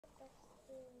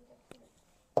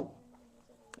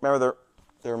Remember,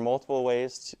 there are multiple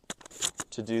ways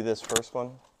to do this first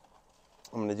one.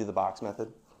 I'm going to do the box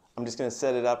method. I'm just going to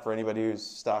set it up for anybody who's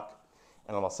stuck,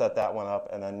 and I'll set that one up,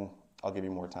 and then I'll give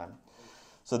you more time.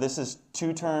 So this is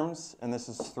 2 terms, and this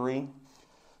is 3.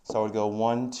 So I would go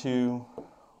 1, 2,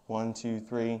 1, 2,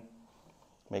 3,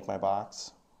 make my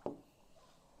box.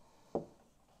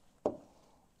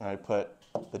 And I put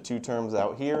the 2 terms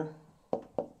out here,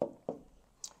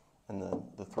 and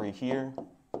the 3 here.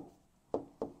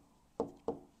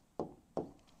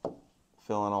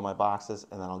 Fill in all my boxes,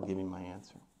 and then I'll give you my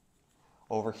answer.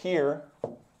 Over here,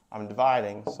 I'm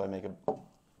dividing, so I make an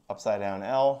upside down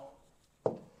L.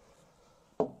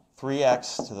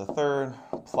 3x to the third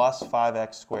plus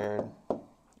 5x squared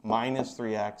minus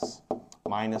 3x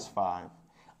minus 5.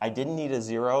 I didn't need a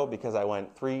 0 because I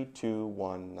went 3, 2,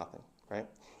 1, nothing, right?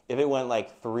 If it went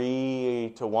like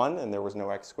 3 to 1 and there was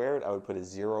no x squared, I would put a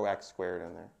 0x squared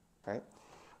in there, right?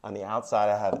 On the outside,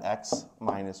 I have x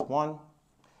minus 1.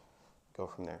 Go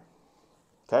from there.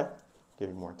 Okay? Give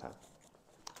you more time.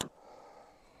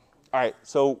 All right,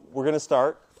 so we're going to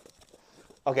start.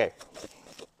 Okay.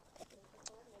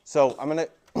 So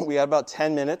we got about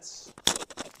 10 minutes.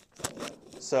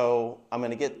 So I'm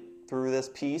going to get through this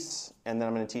piece, and then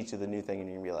I'm going to teach you the new thing, and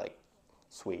you're going to be like,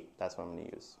 sweet, that's what I'm going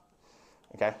to use.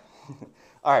 Okay?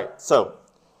 All right, so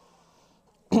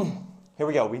here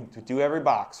we go. We do every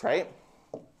box, right?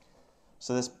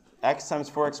 So this x times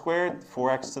 4x squared,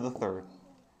 4x to the third.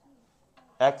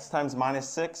 X times minus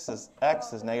 6 is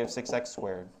x is negative 6x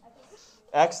squared.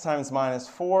 X times minus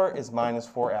 4 is minus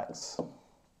 4x.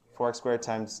 4x squared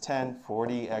times 10,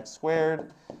 40x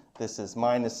squared. This is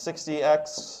minus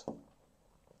 60x.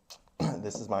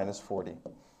 This is minus 40.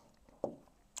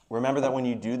 Remember that when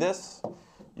you do this,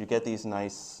 you get these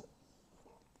nice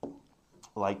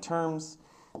like terms.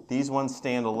 These ones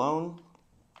stand alone.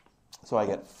 So I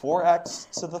get 4x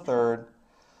to the third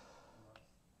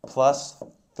plus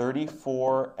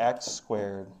 34x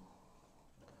squared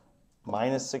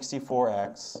minus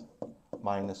 64x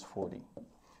minus 40.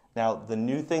 Now, the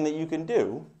new thing that you can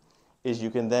do is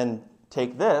you can then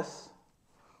take this,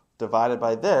 divide it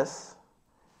by this,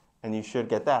 and you should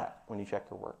get that when you check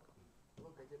your work.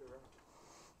 Look, I did it right.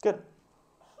 Good.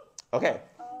 Okay.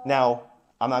 Now,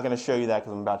 I'm not going to show you that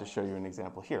because I'm about to show you an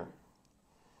example here.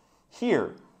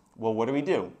 Here, well, what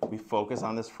do? We focus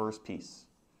on this first piece.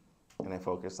 And I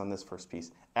focus on this first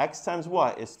piece. X times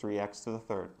what is 3x to the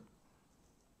third?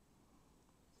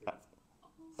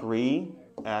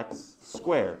 3x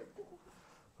squared,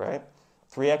 right?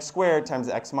 3x squared times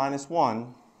x minus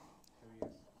 1,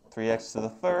 3x to the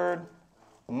third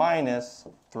minus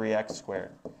 3x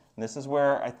squared. And this is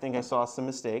where I think I saw some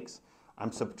mistakes.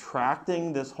 I'm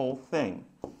subtracting this whole thing.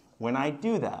 When I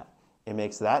do that, it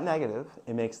makes that negative.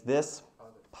 It makes this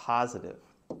positive,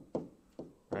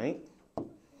 right?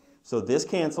 So this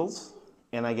cancels,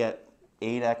 and I get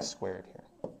 8x squared here.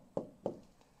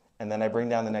 And then I bring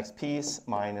down the next piece,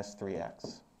 minus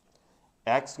 3x.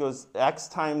 X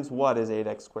times what is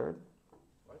 8x squared?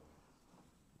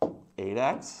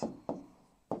 8x.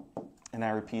 And I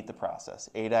repeat the process.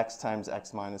 8x times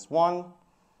x minus 1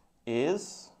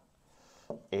 is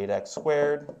 8x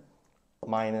squared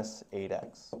minus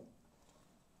 8x.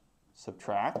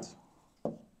 Subtract.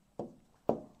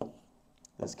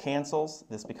 This cancels.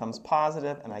 This becomes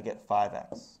positive, and I get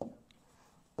 5x.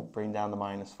 Bring down the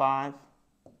minus 5.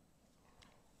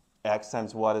 X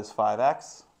times what is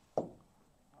 5x?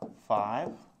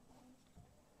 5.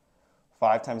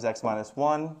 5 times x minus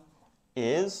 1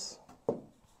 is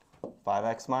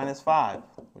 5x minus 5,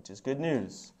 which is good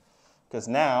news. Because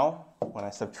now, when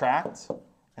I subtract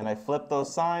and I flip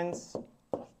those signs,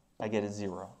 I get a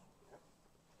 0.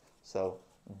 So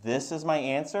this is my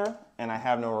answer, and I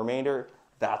have no remainder.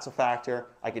 That's a factor.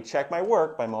 I could check my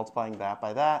work by multiplying that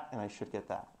by that, and I should get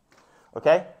that.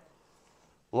 Okay?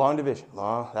 Long division.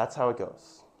 That's how it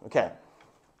goes. Okay.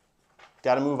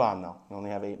 Got to move on, though. We only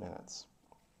have 8 minutes.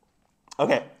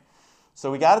 Okay. So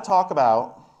we got to talk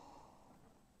about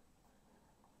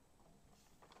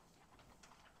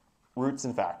roots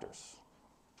and factors.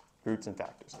 Roots and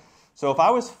factors. So if I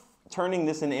was turning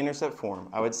this into intercept form,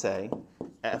 I would say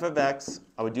f of x,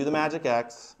 I would do the magic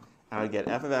x, and I would get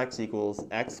f of x equals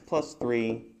x plus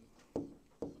 3,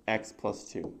 x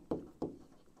plus 2.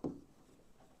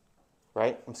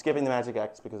 Right? I'm skipping the magic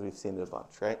x because we've seen it a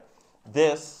bunch, right?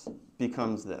 This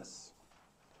becomes this.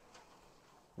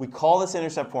 We call this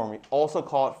intercept form. We also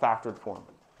call it factored form.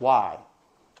 Why?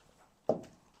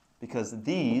 Because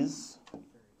these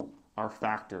are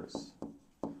factors.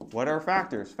 What are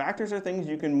factors? Factors are things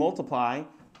you can multiply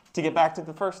to get back to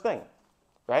the first thing,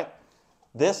 right?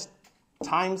 This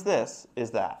times this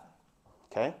is that.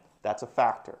 Okay? That's a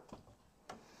factor.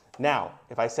 Now,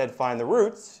 if I said find the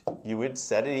roots, you would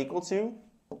set it equal to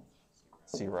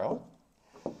 0,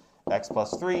 x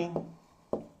plus 3,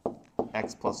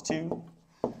 x plus 2,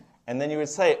 and then you would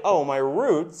say, oh, my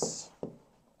roots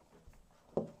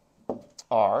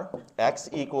are x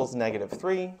equals negative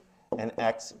 3 and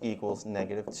x equals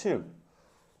negative 2.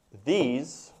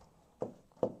 These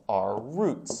are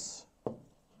roots.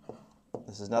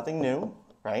 This is nothing new,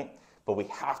 right? But we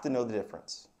have to know the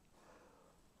difference.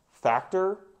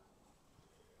 Factor,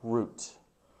 root.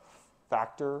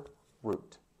 Factor,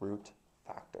 root. Root,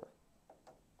 factor.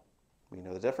 We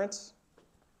know the difference?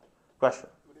 Question?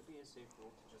 Would it be a safe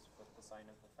rule to just flip the sign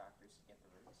of the factors to get the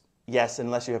roots? Yes,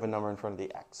 unless you have a number in front of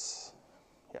the x.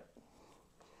 Yep.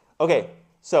 Okay,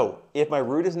 so if my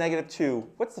root is negative 2,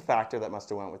 what's the factor that must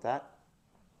have went with that?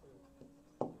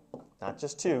 Not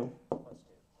just 2.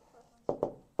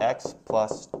 X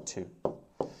plus 2.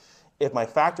 If my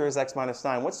factor is x minus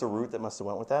 9, what's the root that must have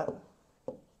went with that?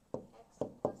 X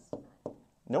plus 9.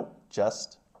 Nope,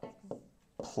 just X.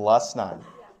 plus 9.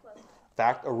 Yeah, plus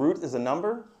 9. A root is a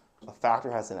number, a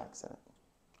factor has an x in it.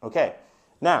 Okay,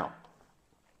 now,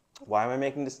 why am I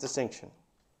making this distinction?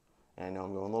 And I know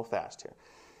I'm going a little fast here.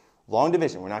 Long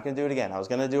division, we're not going to do it again. I was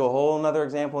going to do a whole another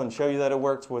example and show you that it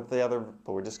works with the other,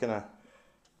 but we're just going to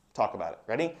talk about it.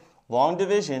 Ready? Long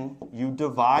division, you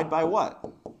divide by what?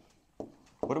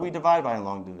 What do we divide by in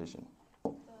long division?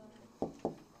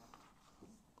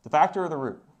 The factor or the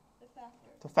root? The factor.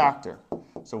 The factor.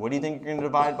 So what do you think you're going to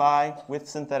divide by with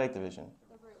synthetic division?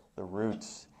 The root. The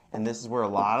roots. And this is where a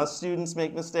lot of students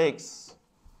make mistakes.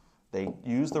 They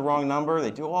use the wrong number,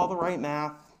 they do all the right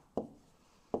math,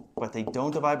 but they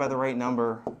don't divide by the right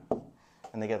number,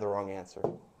 and they get the wrong answer.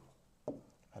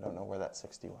 I don't know where that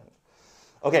 60 went.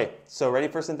 Okay, so ready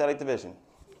for synthetic division?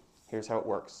 Here's how it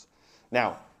works.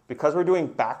 Now, because we're doing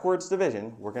backwards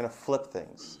division, we're going to flip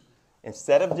things.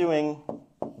 Instead of doing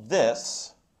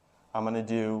this, I'm going to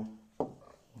do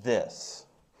this.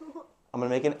 I'm going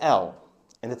to make an L,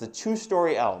 and it's a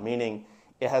two-story L, meaning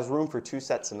it has room for two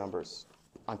sets of numbers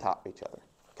on top of each other.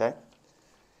 Okay?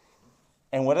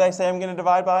 And what did I say I'm going to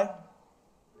divide by?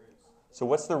 So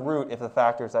what's the root if the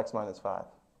factor is x minus 5?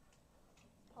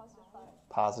 Positive 5.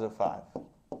 Positive 5.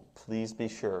 Please be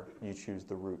sure you choose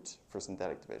the root for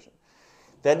synthetic division.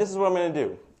 Then this is what I'm going to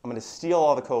do. I'm going to steal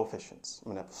all the coefficients.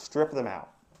 I'm going to strip them out.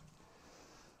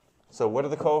 So what are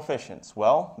the coefficients?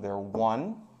 Well, they're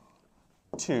 1,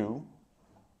 2,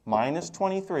 minus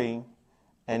 23,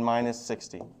 and minus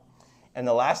 60. And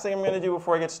the last thing I'm going to do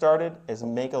before I get started is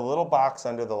make a little box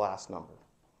under the last number.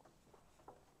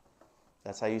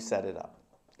 That's how you set it up.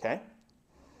 Okay?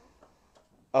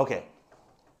 Okay.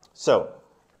 So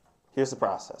here's the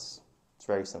process. It's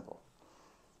very simple.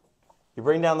 You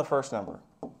bring down the first number.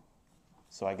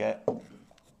 So I get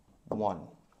 1.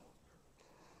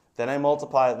 Then I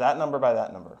multiply that number by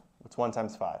that number. What's 1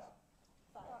 times 5?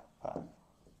 5.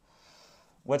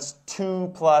 What's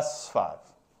 2 plus 5?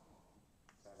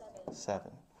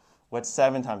 7. What's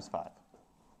 7 times 5?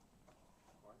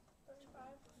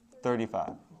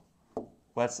 35.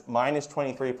 What's minus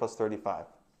 23 plus 35?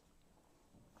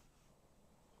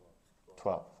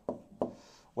 12.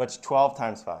 What's 12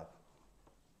 times 5?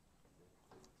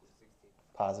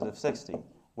 Positive 60.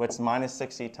 What's minus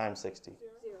 60 times 60?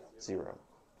 0.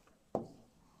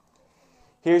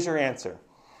 Here's your answer.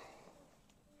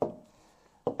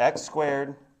 X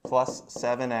squared plus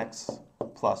 7x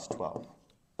plus 12.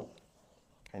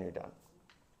 And you're done.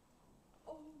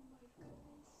 Oh my goodness.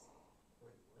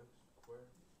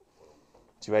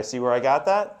 Do I see where I got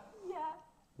that? Yeah.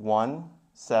 1,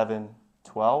 7,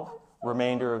 12.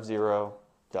 Remainder of 0.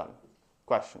 Done.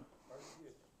 Question.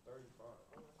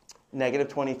 Negative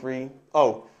 23.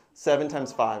 Oh, 7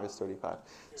 times 5 is 35.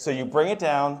 So you bring it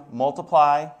down,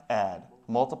 multiply, add,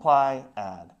 multiply,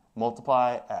 add,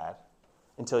 multiply, add,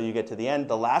 until you get to the end.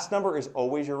 The last number is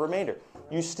always your remainder.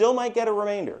 You still might get a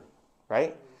remainder,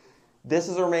 right? This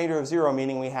is a remainder of 0,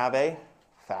 meaning we have a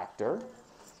factor.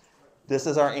 This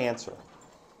is our answer.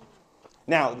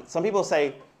 Now, some people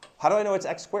say, how do I know it's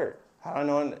x squared? How do I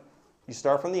know? You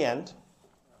start from the end,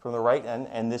 from the right end,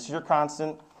 and this is your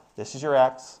constant, this is your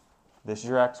x, this is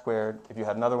your x squared. If you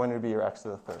had another one, it would be your x to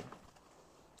the third.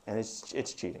 And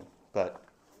it's cheating, but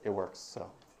it works. So,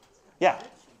 yeah.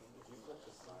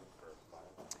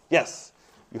 Yes,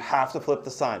 you have to flip the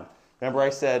sign. Remember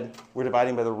I said we're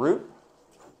dividing by the root?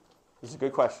 This is a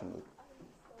good question.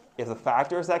 If the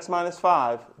factor is x minus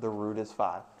 5, the root is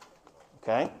 5.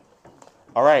 Okay?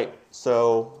 All right,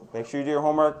 so make sure you do your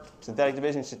homework. Synthetic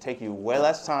division should take you way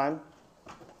less time.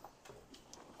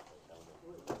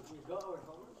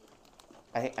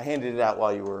 I handed it out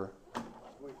while you were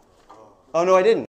Oh, no, I didn't.